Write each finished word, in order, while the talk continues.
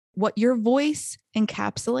what your voice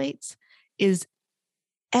encapsulates is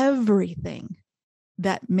everything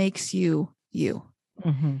that makes you you.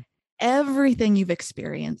 Mm-hmm. Everything you've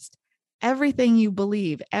experienced, everything you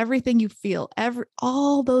believe, everything you feel,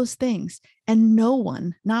 all those things. And no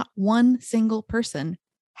one, not one single person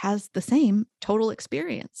has the same total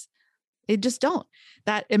experience. It just don't.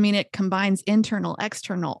 It combines internal,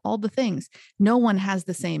 external, all the things. No one has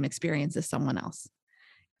the same experience as someone else.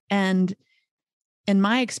 And in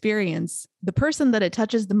my experience, the person that it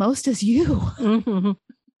touches the most is you. Mm-hmm.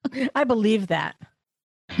 I believe that.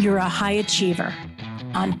 You're a high achiever.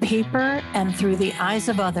 On paper and through the eyes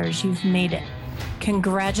of others, you've made it.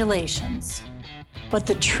 Congratulations. But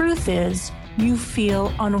the truth is, you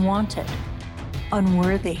feel unwanted,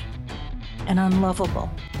 unworthy, and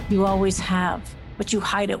unlovable. You always have, but you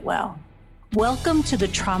hide it well. Welcome to the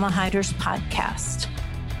Trauma Hiders Podcast.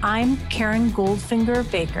 I'm Karen Goldfinger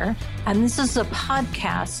Baker, and this is a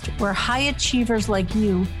podcast where high achievers like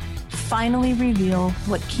you finally reveal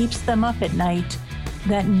what keeps them up at night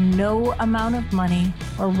that no amount of money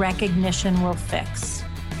or recognition will fix.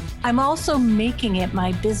 I'm also making it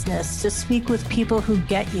my business to speak with people who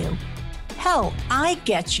get you. Hell, I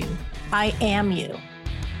get you. I am you.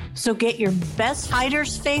 So get your best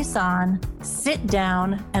hider's face on, sit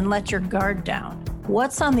down, and let your guard down.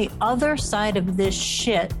 What's on the other side of this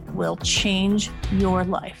shit will change your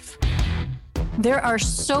life. There are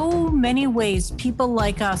so many ways people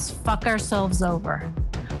like us fuck ourselves over.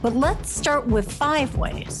 But let's start with 5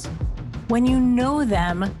 ways. When you know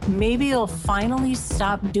them, maybe you'll finally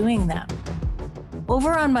stop doing them.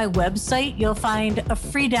 Over on my website, you'll find a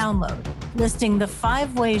free download listing the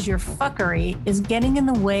 5 ways your fuckery is getting in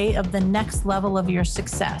the way of the next level of your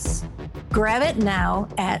success. Grab it now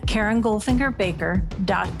at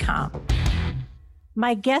KarenGoldfingerBaker.com.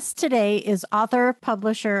 My guest today is author,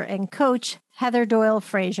 publisher, and coach Heather Doyle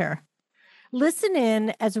Fraser. Listen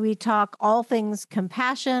in as we talk all things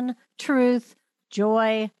compassion, truth,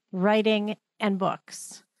 joy, writing, and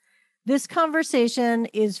books. This conversation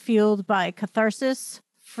is fueled by catharsis,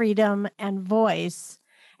 freedom, and voice,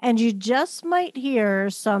 and you just might hear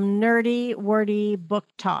some nerdy, wordy book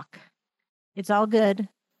talk. It's all good,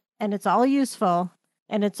 and it's all useful,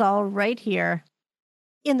 and it's all right here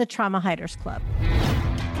in the Trauma Hiders Club.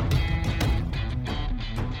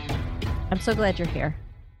 I'm so glad you're here.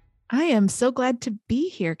 I am so glad to be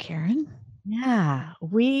here, Karen. Yeah,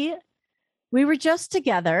 we were just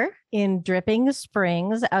together in Dripping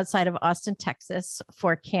Springs outside of Austin, Texas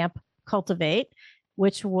for Camp Cultivate,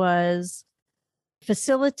 which was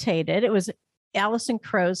facilitated. It was Allison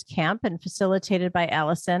Crow's camp and facilitated by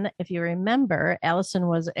Allison. If you remember, Allison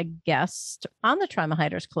was a guest on the Trauma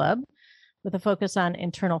Hiders Club with a focus on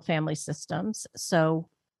internal family systems. So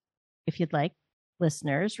if you'd like,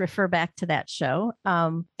 listeners, refer back to that show.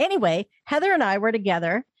 Anyway, Heather and I were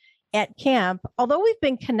together at camp. Although we've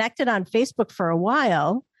been connected on Facebook for a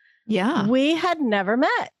while, we had never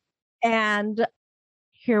met. And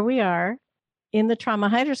here we are in the Trauma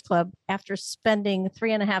Hiders Club after spending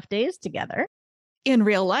 3.5 days together. In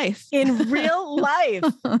real life. In real life.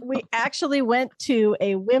 We actually went to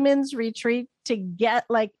a women's retreat to get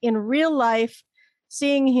in real life,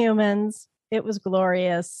 seeing humans. It was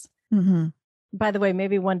glorious. Mm-hmm. By the way,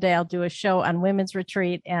 maybe one day I'll do a show on women's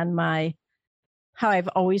retreat and how I've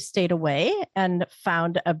always stayed away and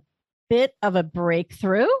found a bit of a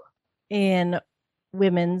breakthrough in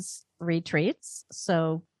women's retreats.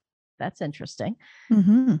 So that's interesting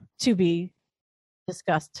to be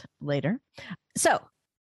discussed later. So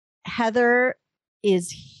Heather is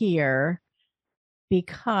here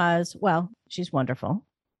because, she's wonderful.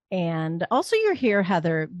 And also you're here,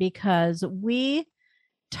 Heather, because we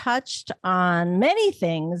touched on many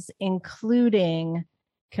things, including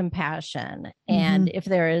compassion. And if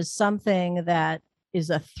there is something that is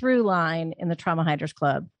a through line in the Trauma Hiders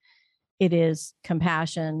Club, it is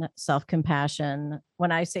compassion, self-compassion.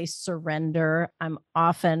 When I say surrender, I'm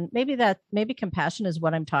often, maybe compassion is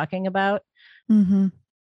what I'm talking about. I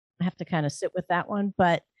have to kind of sit with that one.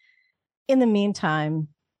 But in the meantime,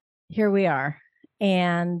 here we are.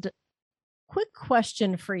 And quick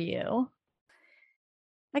question for you.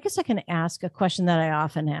 I guess I can ask a question that I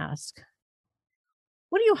often ask.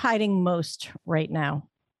 What are you hiding most right now?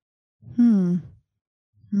 I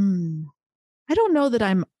don't know that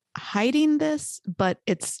I'm hiding this, but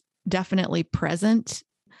it's definitely present.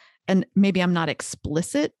 And maybe I'm not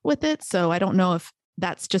explicit with it. So I don't know if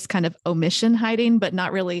that's just kind of omission hiding, but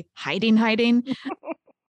not really hiding.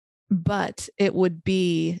 But it would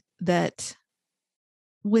be that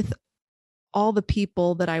with all the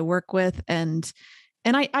people that I work with, and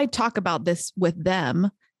I talk about this with them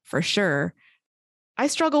for sure. I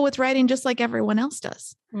struggle with writing just like everyone else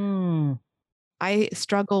does. I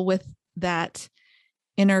struggle with that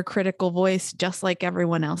inner critical voice just like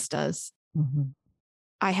everyone else does.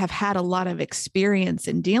 I have had a lot of experience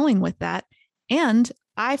in dealing with that, and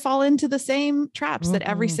I fall into the same traps that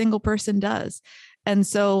every single person does. And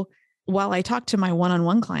so while I talk to my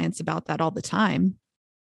one-on-one clients about that all the time,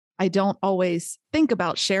 I don't always think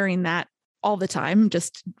about sharing that all the time,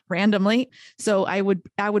 just randomly. So I would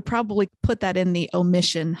probably put that in the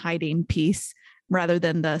omission hiding piece rather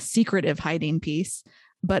than the secretive hiding piece.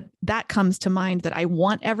 But that comes to mind that I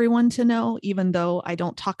want everyone to know, even though I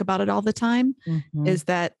don't talk about it all the time, is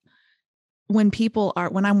that when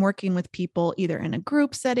I'm working with people, either in a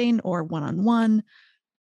group setting or one-on-one,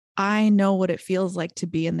 I know what it feels like to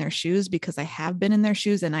be in their shoes because I have been in their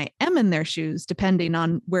shoes and I am in their shoes, depending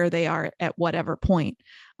on where they are at whatever point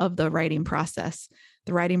of the writing process.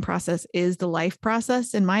 The writing process is the life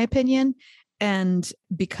process, in my opinion. And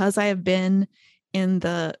because I have been in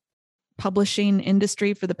the publishing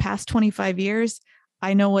industry for the past 25 years,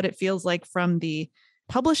 I know what it feels like from the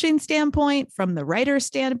publishing standpoint, from the writer's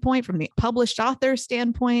standpoint, from the published author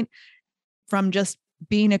standpoint, from just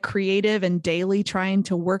being a creative and daily trying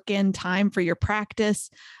to work in time for your practice.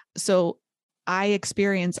 So I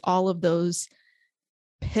experience all of those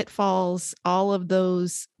pitfalls, all of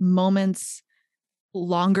those moments,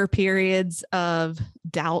 longer periods of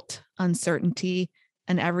doubt, uncertainty,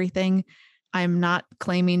 and everything. I'm not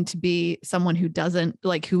claiming to be someone who doesn't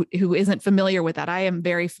who isn't familiar with that. I am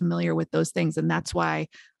very familiar with those things. And that's why I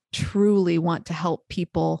truly want to help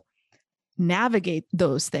people navigate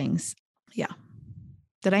those things. Yeah.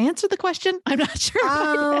 Did I answer the question? I'm not sure.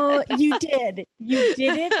 Oh, you did. You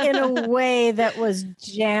did it in a way that was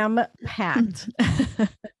jam-packed.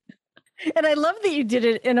 And I love that you did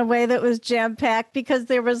it in a way that was jam-packed because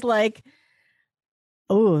there was like,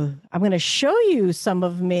 oh, I'm going to show you some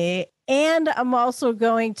of me. And I'm also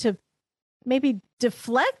going to maybe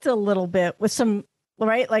deflect a little bit with some,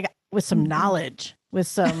 right? Like with some knowledge, with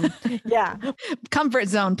some, comfort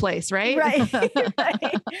zone place, right? Right.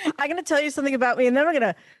 Right. I'm going to tell you something about me and then we're going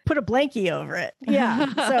to put a blankie over it.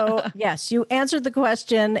 Yeah. So yes, you answered the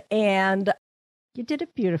question and you did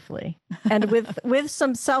it beautifully and with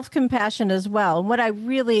some self-compassion as well. And what I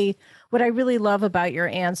really love about your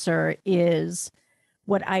answer is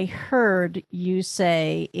what I heard you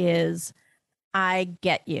say is, I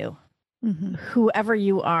get you, whoever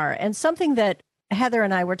you are. And something that Heather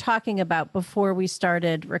and I were talking about before we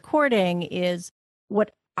started recording is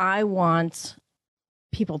what I want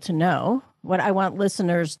people to know, what I want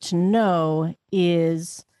listeners to know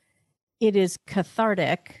is it is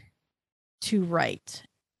cathartic to write.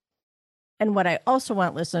 And what I also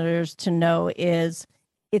want listeners to know is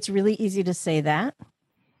it's really easy to say that.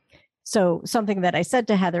 So something that I said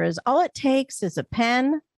to Heather is all it takes is a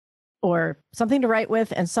pen or something to write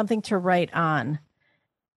with and something to write on.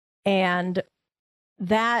 And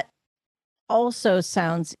that also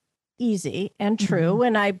sounds easy and true.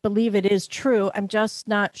 And I believe it is true. I'm just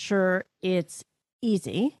not sure it's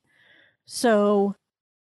easy. So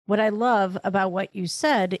what I love about what you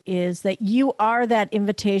said is that you are that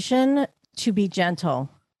invitation to be gentle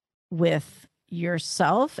with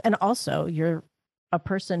yourself. And also you're a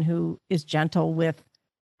person who is gentle with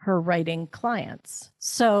her writing clients.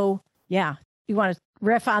 So yeah, you want to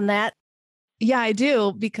riff on that? Yeah, I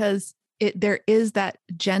do, because there is that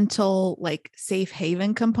gentle, like safe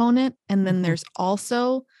haven component. And then there's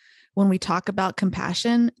also, when we talk about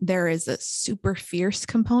compassion, there is a super fierce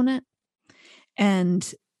component. And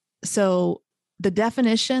so the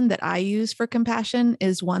definition that I use for compassion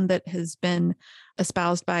is one that has been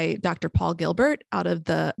espoused by Dr. Paul Gilbert out of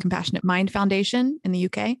the Compassionate Mind Foundation in the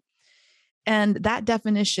UK. And that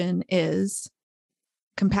definition is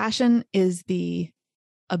compassion is the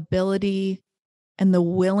ability and the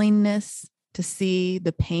willingness to see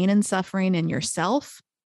the pain and suffering in yourself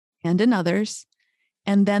and in others,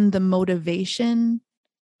 and then the motivation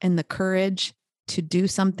and the courage to do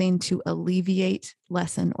something to alleviate,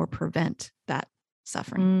 lessen, or prevent that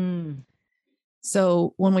suffering.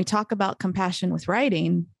 So when we talk about compassion with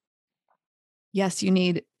writing, yes, you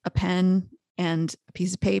need a pen and a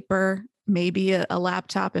piece of paper, maybe a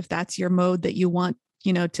laptop, if that's your mode that you want,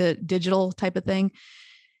 to digital type of thing.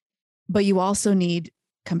 But you also need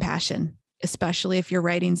compassion, especially if you're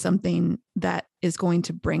writing something that is going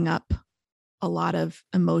to bring up a lot of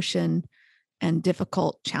emotion and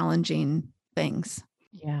difficult, challenging things.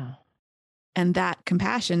 Yeah. And that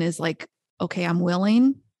compassion is like, okay, I'm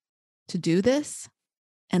willing to do this.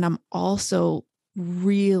 And I'm also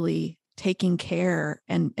really taking care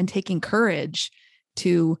and taking courage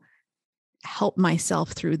to help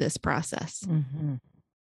myself through this process.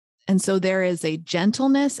 And so there is a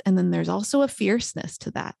gentleness, and then there's also a fierceness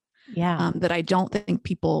to that. Yeah. That I don't think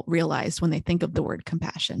people realize when they think of the word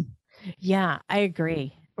compassion. Yeah, I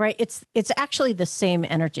agree. Right. It's actually the same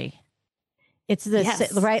energy. It's the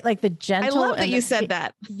Yes. right, like the gentle. I love that you said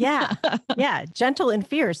that. Yeah. Yeah. Gentle and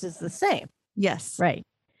fierce is the same. Yes. Right.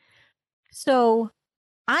 So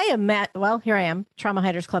here I am, Trauma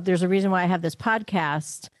Hiders Club. There's a reason why I have this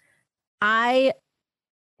podcast. I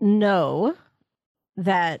know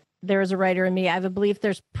that there is a writer in me. I have a belief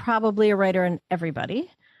there's probably a writer in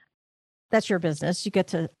everybody. That's your business. You get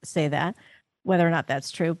to say that, whether or not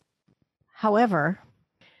that's true. However,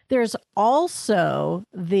 there's also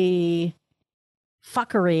the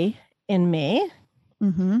fuckery in me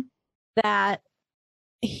that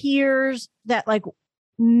hears that, like,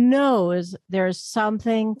 knows there's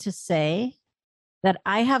something to say, that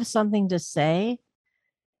I have something to say,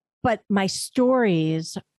 but my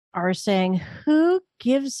stories are saying, who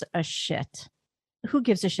gives a shit? Who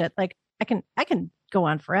gives a shit? Like, I can go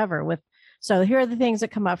on forever with, so here are the things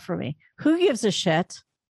that come up for me. Who gives a shit?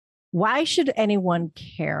 Why should anyone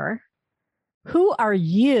care? Who are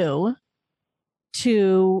you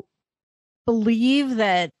to believe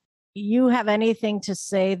that you have anything to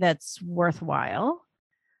say that's worthwhile?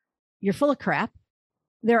 You're full of crap.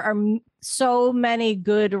 There are so many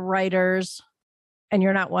good writers, and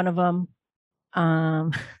you're not one of them.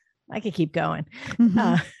 I could keep going.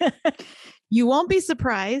 You won't be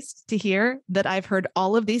surprised to hear that I've heard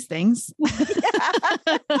all of these things. I'm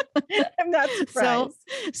not surprised.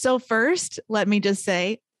 So first, let me just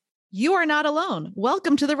say, you are not alone.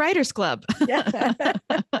 Welcome to the Writers Club.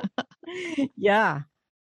 Yeah.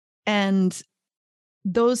 And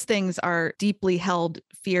those things are deeply held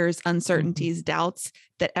fears, uncertainties, doubts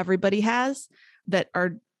that everybody has, that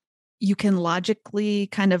are, you can logically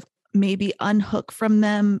kind of maybe unhook from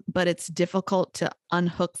them, but it's difficult to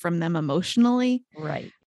unhook from them emotionally.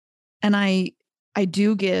 Right. And I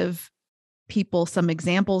do give people some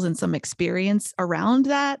examples and some experience around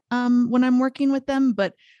that when I'm working with them.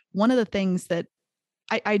 But one of the things that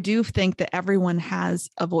I do think that everyone has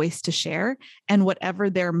a voice to share, and whatever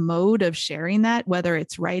their mode of sharing that, whether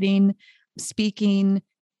it's writing, speaking,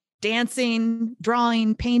 dancing,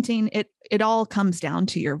 drawing, painting, it all comes down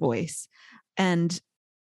to your voice. And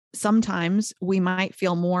sometimes we might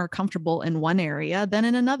feel more comfortable in one area than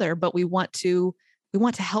in another, but we want to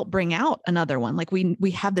help bring out another one. Like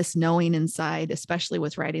we have this knowing inside, especially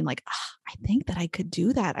with writing, like, I think that I could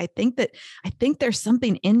do that. I think there's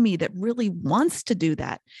something in me that really wants to do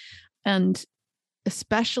that. And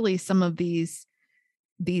especially some of these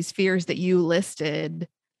fears that you listed,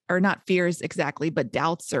 are not fears exactly, but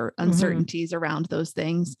doubts or uncertainties around those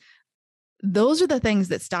things. Those are the things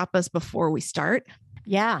that stop us before we start.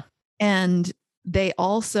 Yeah. And they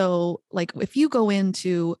also, like, if you go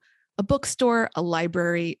into a bookstore, a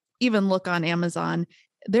library, even look on Amazon,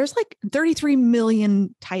 there's like 33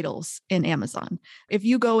 million titles in Amazon. If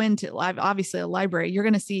you go into obviously a library, you're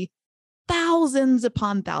going to see thousands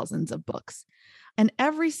upon thousands of books. And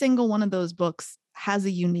every single one of those books has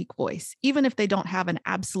a unique voice, even if they don't have an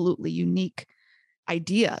absolutely unique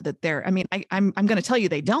idea that they're, I'm going to tell you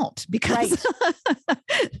they don't, because,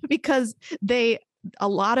 because a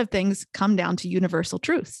lot of things come down to universal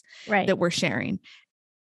truths that we're sharing.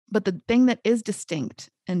 But the thing that is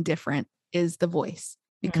distinct and different is the voice,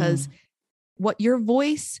 because what your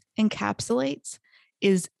voice encapsulates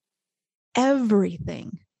is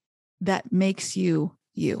everything that makes you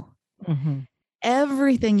you.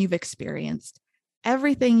 Everything you've experienced,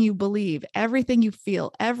 everything you believe, everything you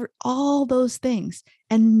feel, all those things.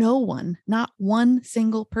 And no one, not one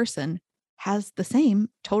single person, has the same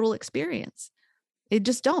total experience. It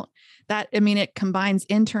just don't. It combines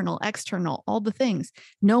internal, external, all the things.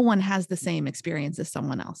 No one has the same experience as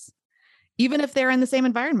someone else, even if they're in the same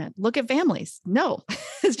environment. Look at families. No,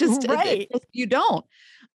 it's just, you don't.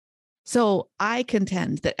 So I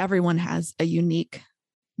contend that everyone has a unique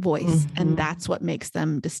voice, and that's what makes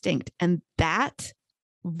them distinct. And that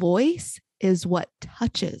voice is what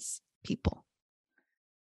touches people.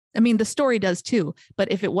 The story does too,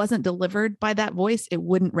 but if it wasn't delivered by that voice, it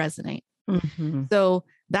wouldn't resonate. So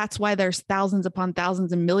that's why there's thousands upon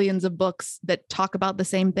thousands and millions of books that talk about the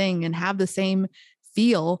same thing and have the same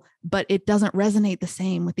feel, but it doesn't resonate the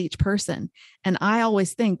same with each person. And I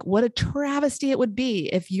always think, what a travesty it would be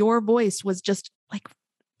if your voice was just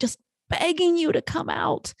begging you to come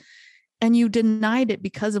out, and you denied it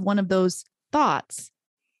because of one of those thoughts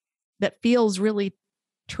that feels really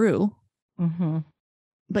true,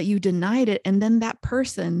 but you denied it. And then that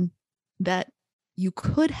person that you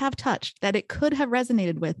could have touched, that it could have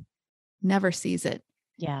resonated with, never sees it.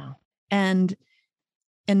 Yeah. And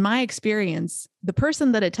in my experience, the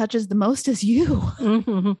person that it touches the most is you.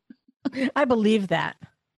 Mhm. I believe that.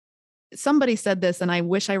 Somebody said this, and I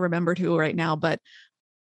wish I remembered who right now, but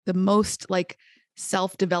the most like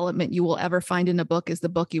self-development you will ever find in a book is the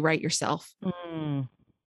book you write yourself. Mm,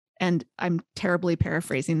 And I'm terribly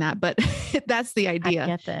paraphrasing that, but that's the I idea.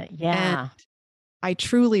 get that. And Yeah. I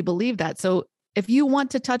truly believe that. So if you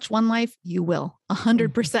want to touch one life, you will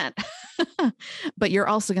 100%. But you're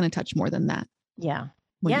also going to touch more than that Yeah.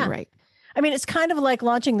 when you Yeah. write. I mean, it's kind of like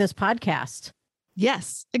launching this podcast.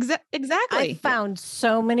 Yes, I exactly. found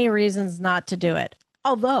so many reasons not to do it.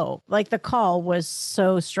 Although, like, the call was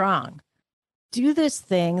so strong. Do this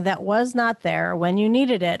thing that was not there when you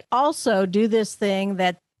needed it. Also, do this thing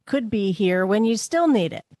that could be here when you still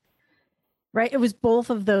need it. Right? It was both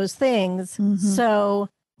of those things. Mhm. So,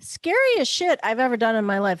 scariest shit I've ever done in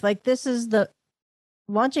my life. Like,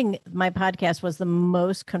 launching my podcast was the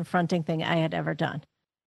most confronting thing I had ever done.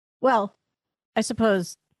 Well, I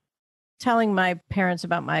suppose telling my parents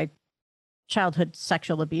about my childhood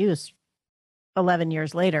sexual abuse 11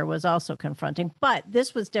 years later was also confronting, but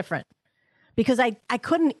this was different because I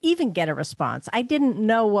couldn't even get a response. I didn't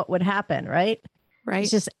know what would happen, right? Right.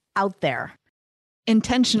 It's just out there.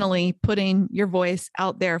 Intentionally putting your voice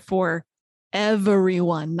out there for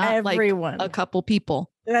everyone, not Everyone. like a couple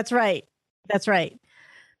people. That's right. That's right.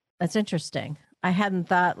 That's interesting. I hadn't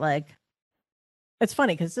thought like, it's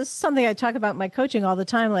funny because this is something I talk about in my coaching all the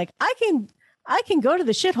time. Like I can go to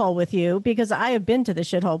the shithole with you because I have been to the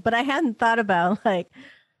shithole, but I hadn't thought about like,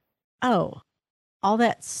 oh, all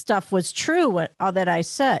that stuff was true. All that I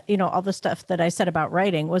said, all the stuff that I said about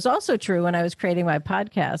writing was also true when I was creating my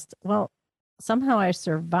podcast. Well, somehow I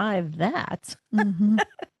survived that. Mhm.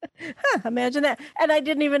 Imagine that. And I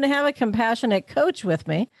didn't even have a compassionate coach with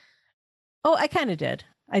me. Oh, I kind of did.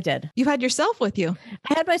 I did. You had yourself with you.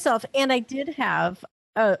 I had myself, and I did have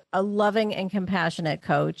a loving and compassionate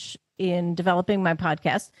coach in developing my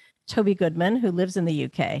podcast, Toby Goodman, who lives in the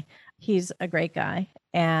UK. He's a great guy.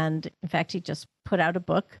 And in fact, he just put out a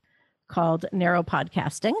book called Narrow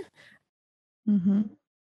Podcasting. Mm-hmm.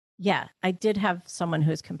 Yeah, I did have someone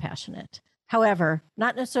who's compassionate. However,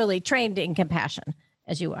 not necessarily trained in compassion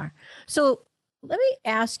as you are. So let me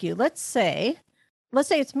ask you, let's say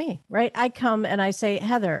it's me, right? I come and I say,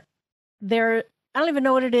 Heather, I don't even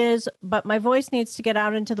know what it is, but my voice needs to get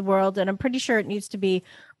out into the world. And I'm pretty sure it needs to be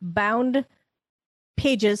bound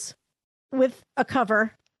pages with a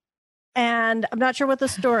cover. And I'm not sure what the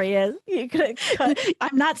story is.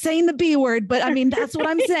 I'm not saying the B word, but I mean, that's what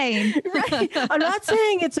I'm saying. Right. I'm not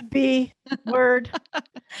saying it's a B word,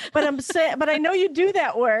 but I know you do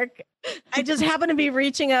that work. I just happen to be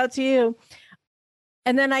reaching out to you.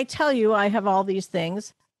 And then I tell you, I have all these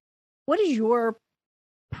things. What is your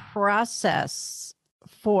process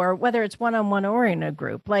for whether it's one-on-one or in a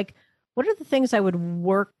group? Like, what are the things I would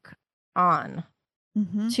work on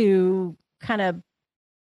to kind of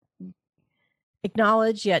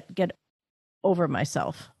acknowledge yet get over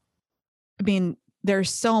myself? I mean, there's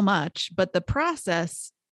so much, but the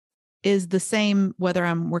process is the same whether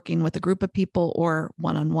I'm working with a group of people or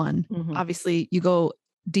one-on-one. Mhm. Obviously, you go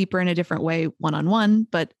deeper in a different way one-on-one,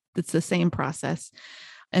 but it's the same process.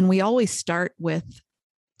 And we always start with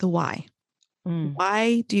the why.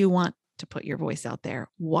 Why do you want to put your voice out there?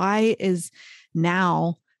 Why is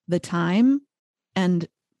now the time? And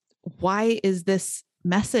why is this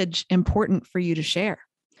message important for you to share?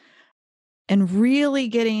 And really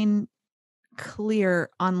getting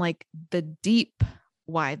clear on like the deep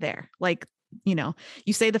why there. Like,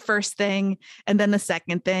 you say the first thing and then the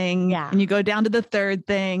second thing, and you go down to the third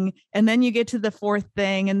thing, and then you get to the fourth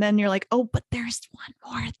thing. And then you're like, oh, but there's one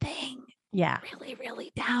more thing. Yeah. Really,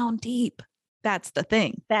 really down deep. That's the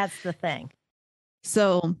thing. That's the thing.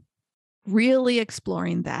 So really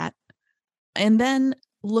exploring that, and then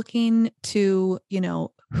looking to,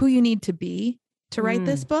 who you need to be to write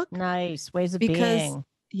this book. Nice. Ways of being.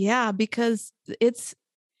 Yeah, because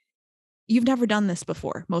you've never done this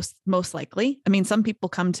before, most likely. I mean, some people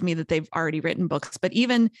come to me that they've already written books, but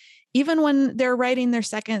even when they're writing their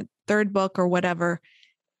second, third book or whatever,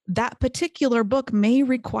 that particular book may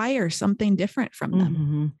require something different from them.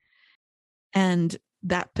 Mm-hmm. And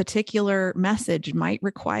that particular message might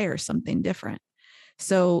require something different.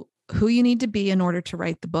 So who you need to be in order to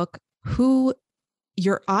write the book, who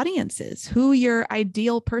your audience is, who your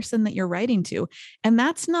ideal person that you're writing to. And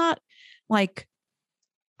that's not like,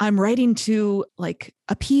 I'm writing to like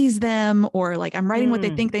appease them or like I'm writing what they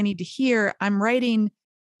think they need to hear. I'm writing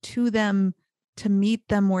to them to meet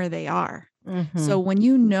them where they are. Mm-hmm. So when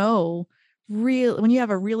when you have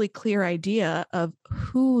a really clear idea of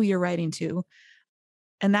who you're writing to,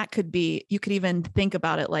 And that could be, you could even think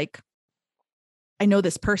about it like, I know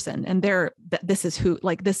this person and this is who,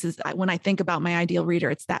 like, this is when I think about my ideal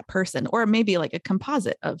reader, it's that person, or maybe like a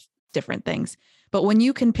composite of different things. But when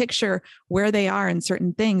you can picture where they are in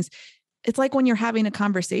certain things, it's like when you're having a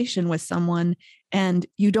conversation with someone and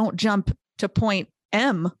you don't jump to point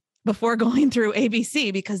M before going through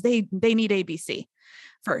ABC because they need ABC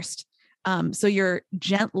first. So you're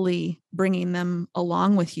gently bringing them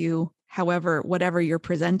along with you, however, whatever you're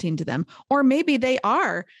presenting to them, or maybe they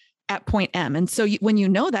are at point M. And so when you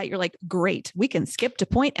know that, you're like, great, we can skip to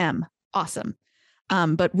point M. Awesome.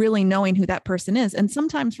 But really knowing who that person is. And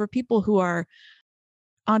sometimes for people who are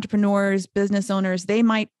entrepreneurs, business owners, they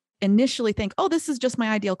might initially think, oh, this is just my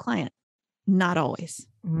ideal client. Not always.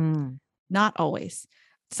 Not always.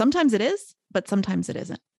 Sometimes it is, but sometimes it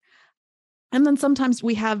isn't. And then sometimes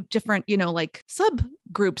we have different, like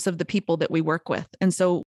subgroups of the people that we work with. And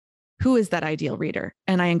so who is that ideal reader?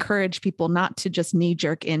 And I encourage people not to just knee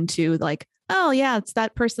jerk into like, oh yeah, it's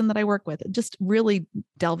that person that I work with. Just really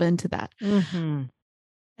delve into that. Mm-hmm.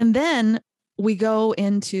 And then we go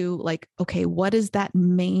into like, okay, what is that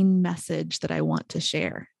main message that I want to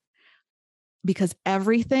share? Because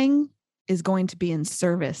everything is going to be in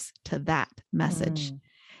service to that message.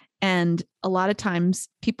 And a lot of times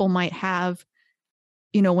people might have,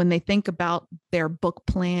 when they think about their book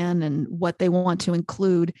plan and what they want to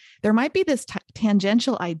include, there might be this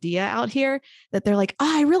tangential idea out here that they're like,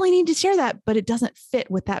 oh, I really need to share that, but it doesn't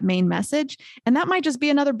fit with that main message. And that might just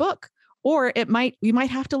be another book, or we might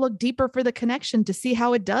have to look deeper for the connection to see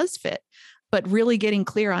how it does fit. But really getting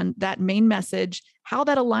clear on that main message, how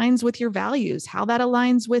that aligns with your values, how that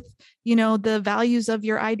aligns with, the values of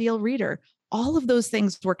your ideal reader. All of those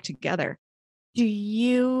things work together. Do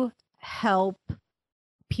you help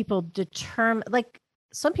people determine, like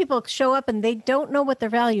some people show up and they don't know what their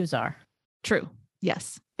values are? True.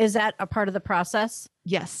 Yes. Is that a part of the process?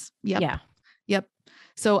 Yes. Yep. Yeah. Yep.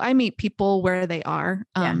 So I meet people where they are.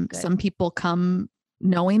 Some people come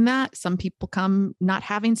knowing that, some people come not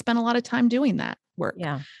having spent a lot of time doing that work.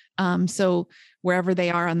 Yeah. So wherever they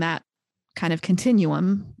are on that kind of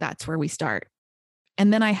continuum, that's where we start.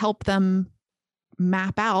 And then I help them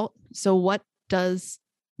map out. So what does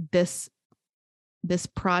this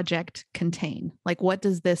project contain? Like, what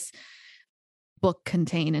does this book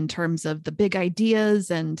contain in terms of the big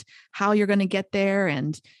ideas and how you're going to get there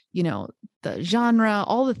and, the genre,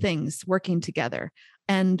 all the things working together.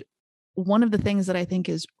 And one of the things that I think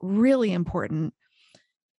is really important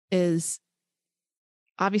is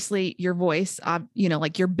obviously your voice,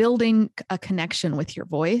 like you're building a connection with your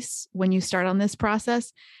voice when you start on this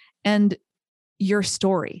process, and your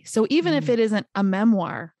story. So even if it isn't a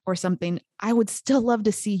memoir or something, I would still love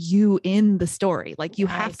to see you in the story. Like you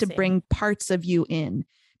have to bring parts of you in,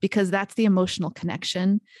 because that's the emotional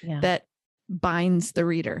connection that binds the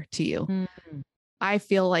reader to you. Mm-hmm. I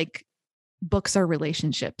feel like books are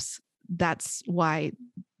relationships. That's why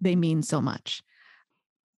they mean so much.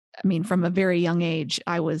 I mean, from a very young age,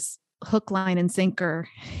 I was hook, line, and sinker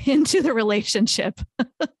into the relationship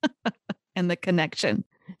and the connection.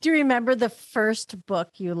 Do you remember the first book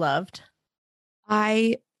you loved?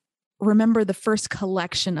 I remember the first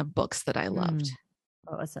collection of books that I loved.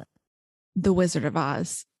 What was it? The Wizard of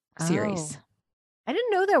Oz series. I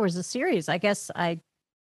didn't know there was a series. I guess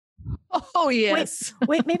Oh, yes.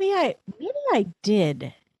 Wait, maybe I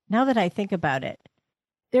did. Now that I think about it.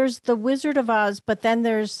 There's the Wizard of Oz, but then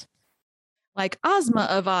there's like Ozma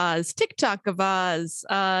of Oz, TikTok of Oz,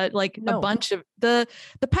 a bunch of the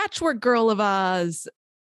Patchwork Girl of Oz.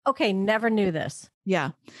 Okay, never knew this.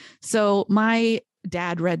 Yeah. So my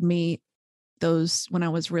dad read me those when I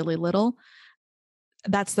was really little.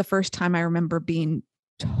 That's the first time I remember being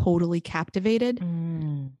totally captivated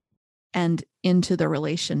and into the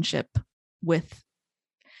relationship with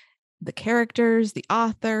the characters, the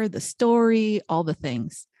author, the story, all the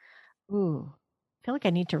things. Ooh, I feel like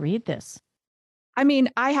I need to read this. I mean,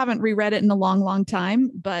 I haven't reread it in a long, long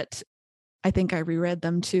time, but I think I reread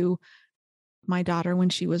them to my daughter when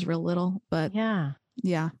she was real little. But yeah.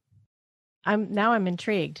 I'm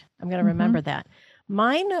intrigued. I'm going to remember that.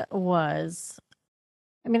 Mine was,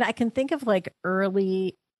 I can think of like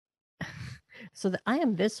early, so that I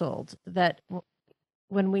am this old, that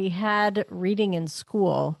when we had reading in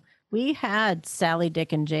school, we had Sally,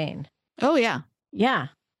 Dick, and Jane. Oh, yeah. Yeah.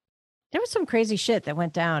 There was some crazy shit that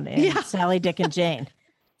went down in Sally, Dick, and Jane.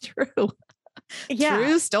 True. Yeah.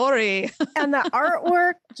 True story. And the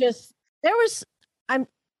artwork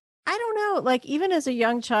I don't know, like even as a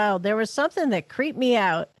young child, there was something that creeped me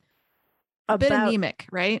out. A bit anemic,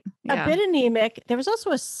 right? Yeah. A bit anemic. There was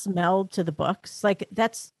also a smell to the books. Like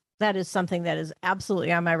that's That is something that is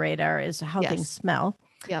absolutely on my radar, is how things smell.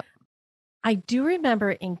 Yep. I do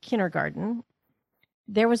remember in kindergarten,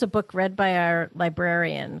 there was a book read by our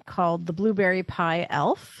librarian called The Blueberry Pie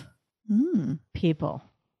Elf. People,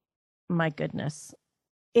 my goodness.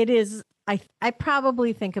 It is, I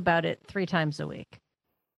probably think about it 3 times a week.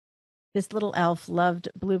 This little elf loved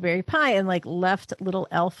blueberry pie and like left little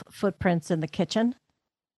elf footprints in the kitchen.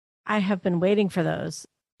 I have been waiting for those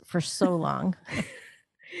for so long.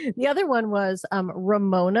 The other one was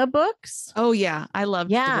Ramona books. Oh, yeah. I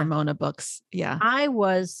loved the Ramona books. Yeah. I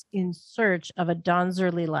was in search of a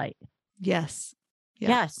Donzerly light. Yes. Yeah.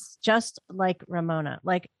 Yes. Just like Ramona.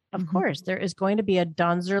 Like, of course, there is going to be a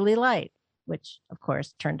Donzerly light, which, of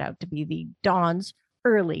course, turned out to be the Dawn's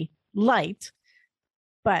early light.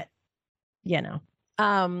 But,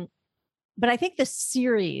 but I think the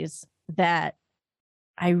series that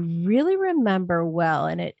I really remember well,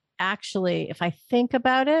 and it actually, if I think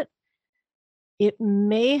about it, it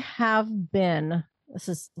may have been, this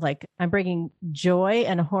is like, I'm bringing joy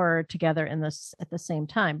and horror together in this at the same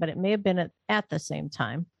time, but it may have been at the same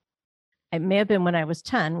time. It may have been when I was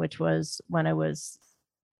 10, which was when I was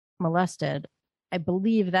molested. I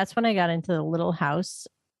believe that's when I got into the Little House.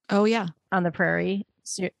 Oh, yeah. On the Prairie,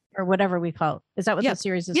 or whatever we call it. Is that what the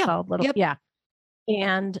series is called? Yeah.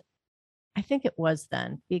 And I think it was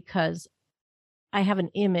then, because I have an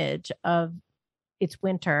image of it's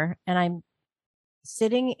winter and I'm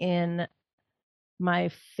sitting in my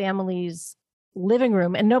family's living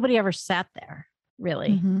room and nobody ever sat there,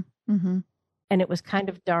 really. And it was kind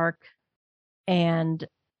of dark and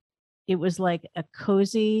it was like a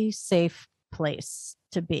cozy, safe place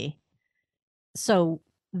to be. So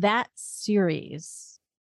that series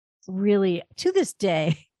really, to this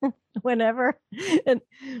day, whenever, and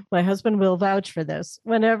my husband will vouch for this,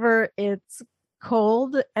 whenever it's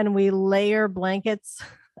cold and we layer blankets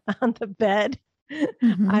on the bed,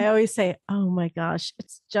 I always say, oh my gosh,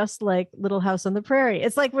 it's just like Little House on the Prairie.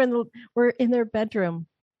 It's like we're in their bedroom.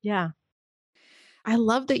 Yeah. I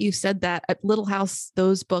love that you said that. At Little House,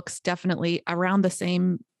 those books definitely around the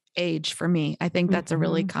same age for me. I think that's a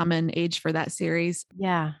really common age for that series.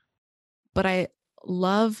 Yeah. But I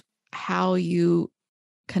love how you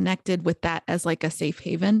connected with that as like a safe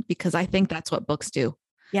haven, because I think that's what books do.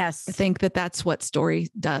 Yes. I think that that's what story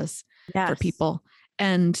does for people.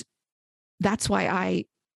 And that's why I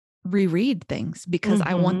reread things, because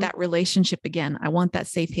I want that relationship again. I want that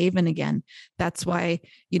safe haven again. That's why,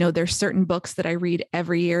 there's certain books that I read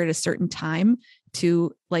every year at a certain time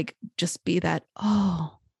to like, just be that,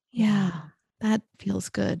 oh yeah, that feels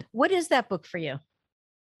good. What is that book for you?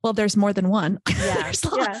 Well, there's more than one. Yeah. There's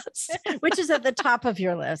lots. Which is at the top of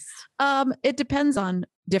your list? It depends on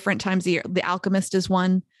different times of year. The Alchemist is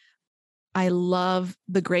one. I love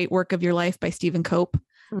The Great Work of Your Life by Stephen Cope.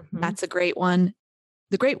 That's a great one.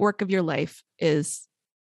 The Great Work of Your Life is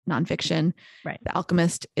nonfiction. Right. The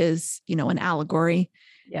Alchemist is, an allegory.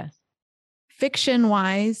 Yes. Fiction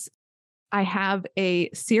wise, I have a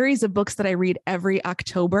series of books that I read every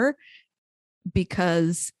October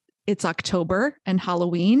because it's October and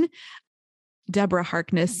Halloween. Deborah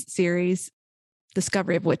Harkness series,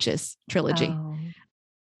 Discovery of Witches trilogy. Oh.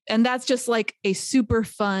 And that's just like a super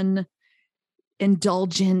fun,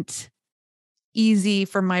 indulgent, easy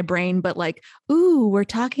for my brain, but like, ooh, we're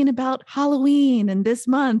talking about Halloween and this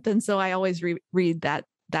month. And so I always read that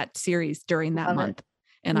series during that month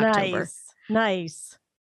in October. Nice.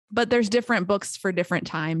 But there's different books for different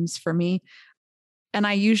times for me. And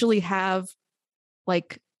I usually have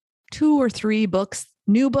like 2 or 3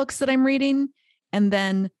 new books that I'm reading, and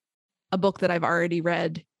then a book that I've already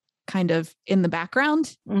read kind of in the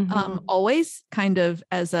background, always kind of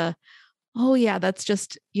as a, oh yeah, that's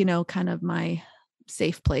just, kind of my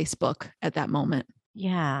safe place book at that moment.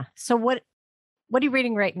 Yeah. So what are you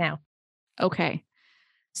reading right now? Okay.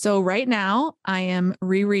 So right now I am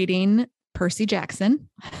rereading Percy Jackson,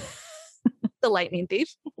 The Lightning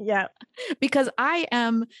Thief. Yeah. Because I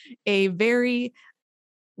am a very,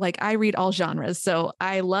 I read all genres. So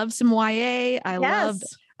I love some YA. I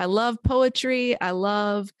love poetry. I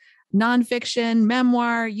love nonfiction,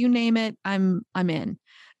 memoir, you name it. I'm in.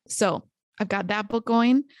 So I've got that book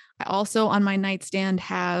going. I also on my nightstand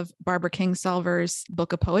have Barbara Kingsolver's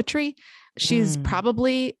book of poetry. She's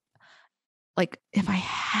probably if I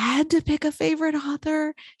had to pick a favorite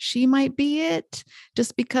author, she might be it,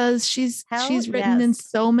 just because she's written in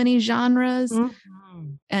so many genres.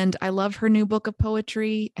 And I love her new book of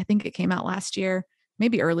poetry. I think it came out last year,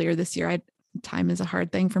 maybe earlier this year. Time is a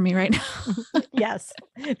hard thing for me right now. Yes.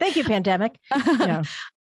 Thank you, pandemic. Yeah.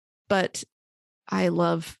 But I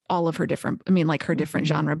love all of her different, her different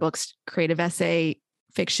genre books, creative essay,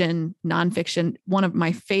 fiction, nonfiction. One of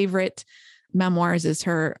my favorite memoirs is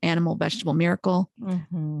her Animal Vegetable Miracle.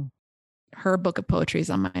 Mm-hmm. Her book of poetry is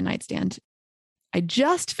on my nightstand. I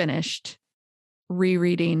just finished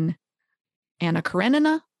rereading Anna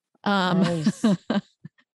Karenina. Nice.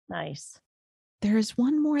 Nice. There's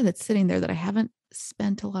one more that's sitting there that I haven't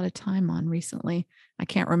spent a lot of time on recently. I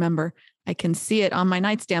can't remember. I can see it on my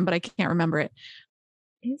nightstand, but I can't remember it.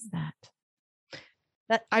 What is that?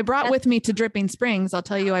 I brought with me to Dripping Springs. I'll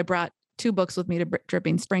tell you, I brought 2 books with me to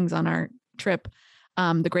Dripping Springs on our trip.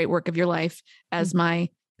 The Great Work of Your Life as my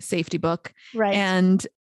safety book. Right. And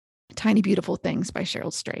Tiny Beautiful Things by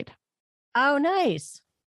Cheryl Strayed. Oh, nice.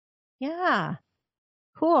 Yeah.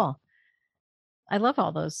 Cool. I love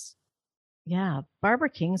all those. Yeah. Barbara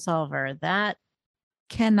Kingsolver, that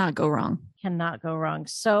cannot go wrong. Cannot go wrong.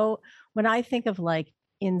 So when I think of like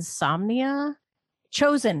insomnia,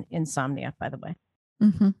 chosen insomnia, by the way,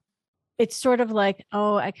 it's sort of like,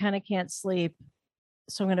 oh, I kind of can't sleep.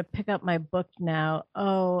 So I'm going to pick up my book now.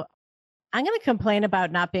 Oh, I'm going to complain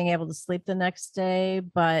about not being able to sleep the next day,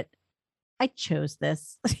 but I chose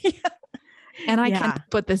this. And I can't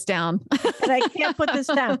put this down. And I can't put this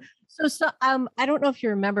down. So I don't know if you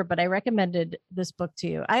remember, but I recommended this book to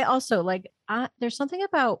you. I also there's something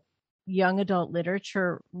about young adult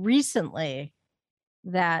literature recently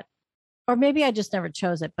that, or maybe I just never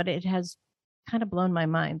chose it, but it has kind of blown my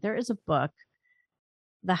mind. There is a book,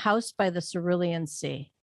 The House by the Cerulean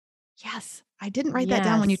Sea. Yes. I didn't write that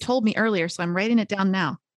down when you told me earlier, so I'm writing it down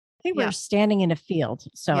now. I think we're standing in a field,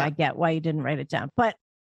 so I get why you didn't write it down. But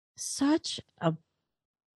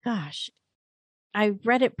I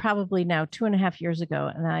read it probably now 2.5 years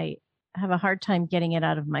ago, and I have a hard time getting it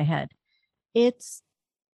out of my head. It's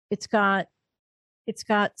got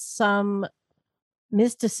some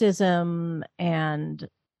mysticism, and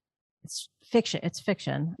it's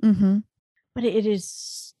fiction. Mm-hmm. But it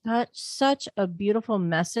is such a beautiful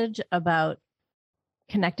message about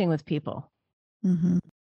connecting with people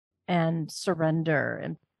and surrender,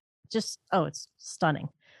 and just, it's stunning.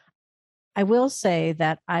 I will say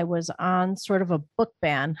that I was on sort of a book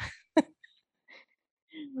ban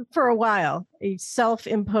for a while, a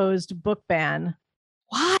self-imposed book ban.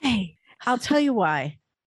 Why? I'll tell you why.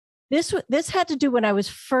 This had to do when I was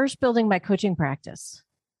first building my coaching practice.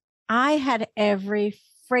 I had every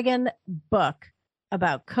friggin' book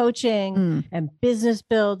about coaching and business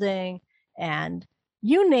building and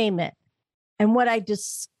you name it. And what I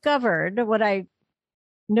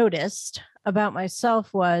noticed about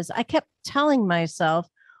myself was I kept telling myself,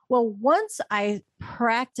 well, once I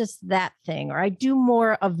practice that thing, or I do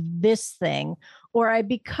more of this thing, or I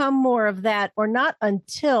become more of that, or not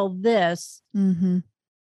until this. And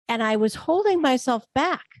I was holding myself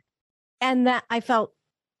back. And that I felt,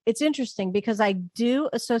 it's interesting because I do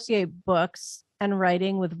associate books and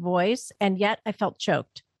writing with voice, and yet I felt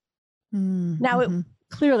choked. Now,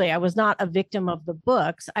 clearly I was not a victim of the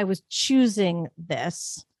books. I was choosing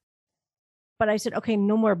this. But I said, okay,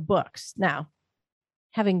 no more books. Now,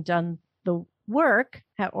 having done the work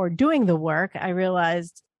or doing the work, I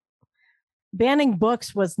realized banning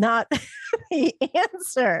books was not the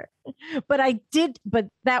answer. But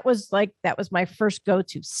that was my first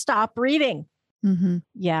go-to. Stop reading.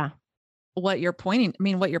 Yeah. What you're pointing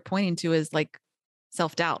to is like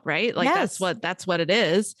self-doubt, right? Like that's what it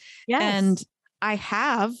is. Yes. And I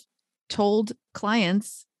have told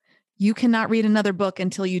clients, you cannot read another book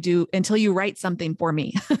until you write something for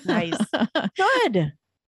me. Nice. Good.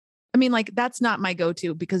 I mean, like, that's not my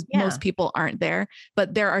go-to because most people aren't there,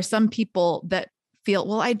 but there are some people that feel,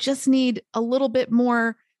 well, I just need a little bit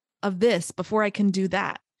more of this before I can do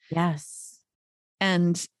that. Yes.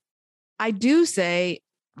 And I do say,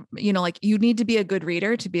 like, you need to be a good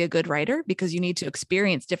reader to be a good writer, because you need to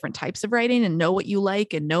experience different types of writing and know what you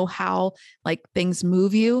like and know how like things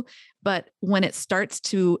move you. But when it starts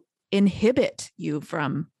to inhibit you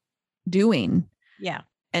from doing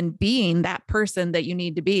and being that person that you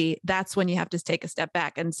need to be, that's when you have to take a step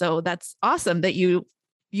back. And so that's awesome that you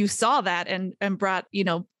saw that and brought,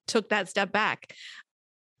 took that step back.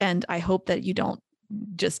 And I hope that you don't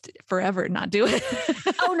just forever not do it.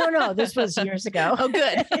 Oh, no. This was years ago. Oh,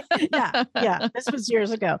 good. Yeah. This was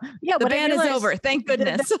years ago. Yeah. The ban is over. Thank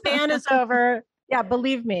goodness. The ban is over. Yeah.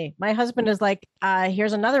 Believe me, my husband is like,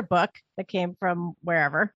 here's another book that came from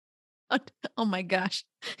wherever. Oh my gosh.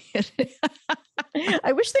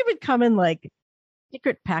 I wish they would come in like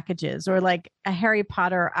secret packages, or like a Harry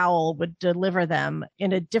Potter owl would deliver them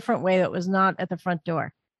in a different way that was not at the front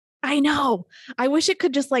door. I know. I wish it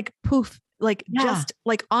could just like poof like just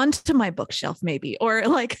like onto my bookshelf maybe, or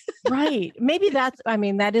like. Right. Maybe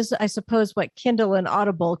that is, I suppose, what Kindle and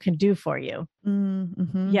Audible can do for you.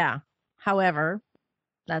 Mm-hmm. Yeah. However,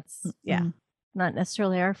 that's, not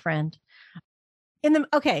necessarily our friend.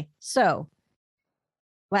 Okay. So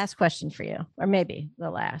last question for you, or maybe the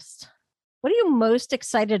last. What are you most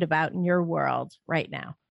excited about in your world right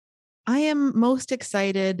now? I am most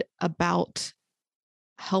excited about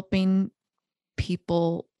helping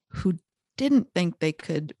people who didn't think they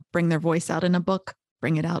could bring their voice out in a book,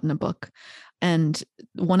 bring it out in a book. And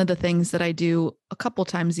one of the things that I do a couple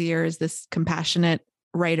times a year is this compassionate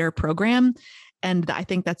writer program. And I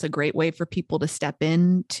think that's a great way for people to step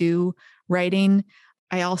into writing.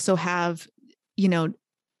 I also have,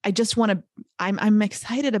 I'm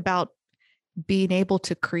excited about being able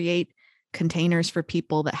to create containers for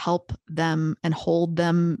people that help them and hold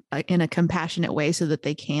them in a compassionate way so that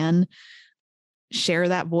they can share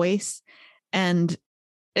that voice. And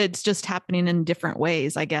it's just happening in different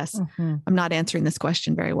ways, I guess. Mm-hmm. I'm not answering this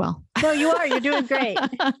question very well. No, you are. You're doing great.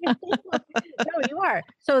 No, you are.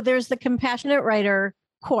 So there's the Compassionate Writer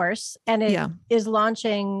course, and it is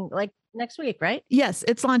launching like next week, right? Yes,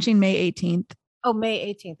 it's launching May 18th. Oh,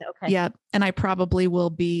 May 18th. Okay. Yeah. And I probably will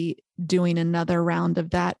be doing another round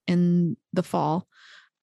of that in the fall.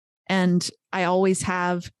 And I always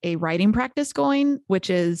have a writing practice going, which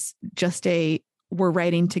is just we're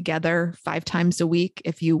writing together 5 times a week.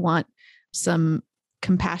 If you want some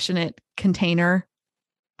compassionate container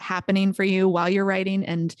happening for you while you're writing.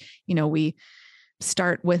 And, we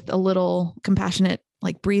start with a little compassionate,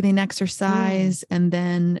 like breathing exercise, and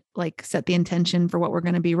then like set the intention for what we're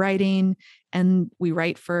going to be writing. And we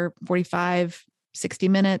write for 45, 60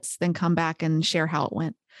 minutes, then come back and share how it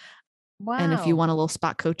went. Wow. And if you want a little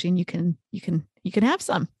spot coaching, you can have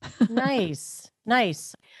some. Nice.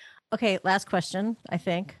 Okay. Last question, I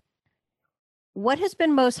think. What has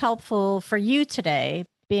been most helpful for you today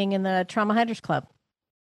being in the Trauma Hiders Club?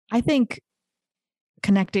 I think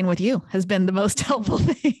connecting with you has been the most helpful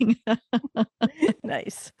thing.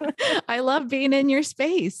 Nice. I love being in your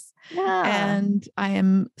space. Yeah. And I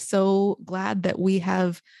am so glad that we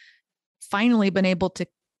have finally been able to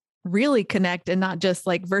really connect and not just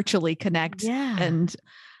like virtually connect. Yeah. And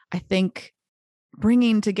I think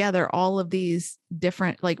bringing together all of these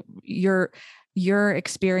different, like your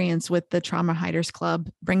experience with the Trauma Hiders Club,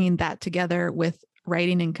 bringing that together with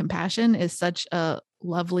writing and compassion is such a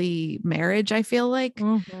lovely marriage, I feel like,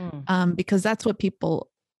 because that's what people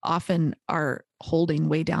often are holding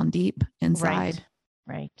way down deep inside.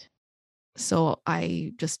 Right. So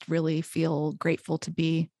I just really feel grateful to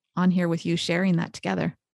be on here with you, sharing that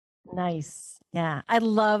together. Nice. Yeah. I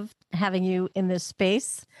love having you in this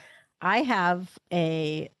space. I have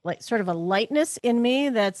sort of a lightness in me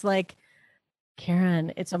that's like,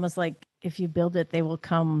 Karen, it's almost like if you build it, they will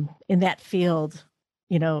come in that field.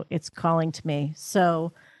 It's calling to me.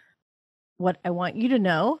 So what I want you to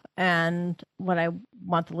know, and what I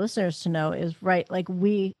want the listeners to know is, right, like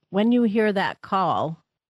when you hear that call,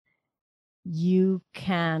 you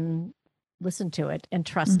can listen to it and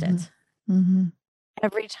trust it. Mm-hmm.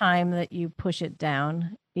 Every time that you push it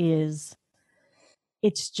down it's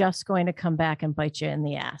just going to come back and bite you in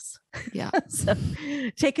the ass. Yeah. So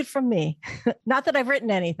take it from me. Not that I've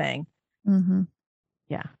written anything. Mm-hmm.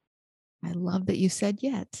 Yeah. I love that you said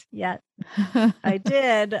yet. Yeah, I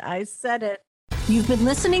did. I said it. You've been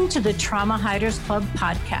listening to the Trauma Hiders Club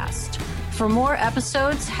podcast. For more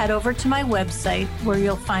episodes, head over to my website where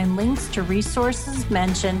you'll find links to resources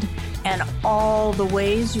mentioned and all the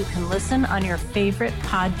ways you can listen on your favorite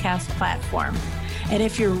podcast platform. And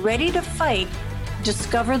if you're ready to fight,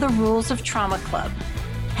 discover the rules of Trauma Club.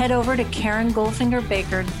 Head over to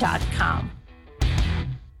KarenGoldfingerBaker.com.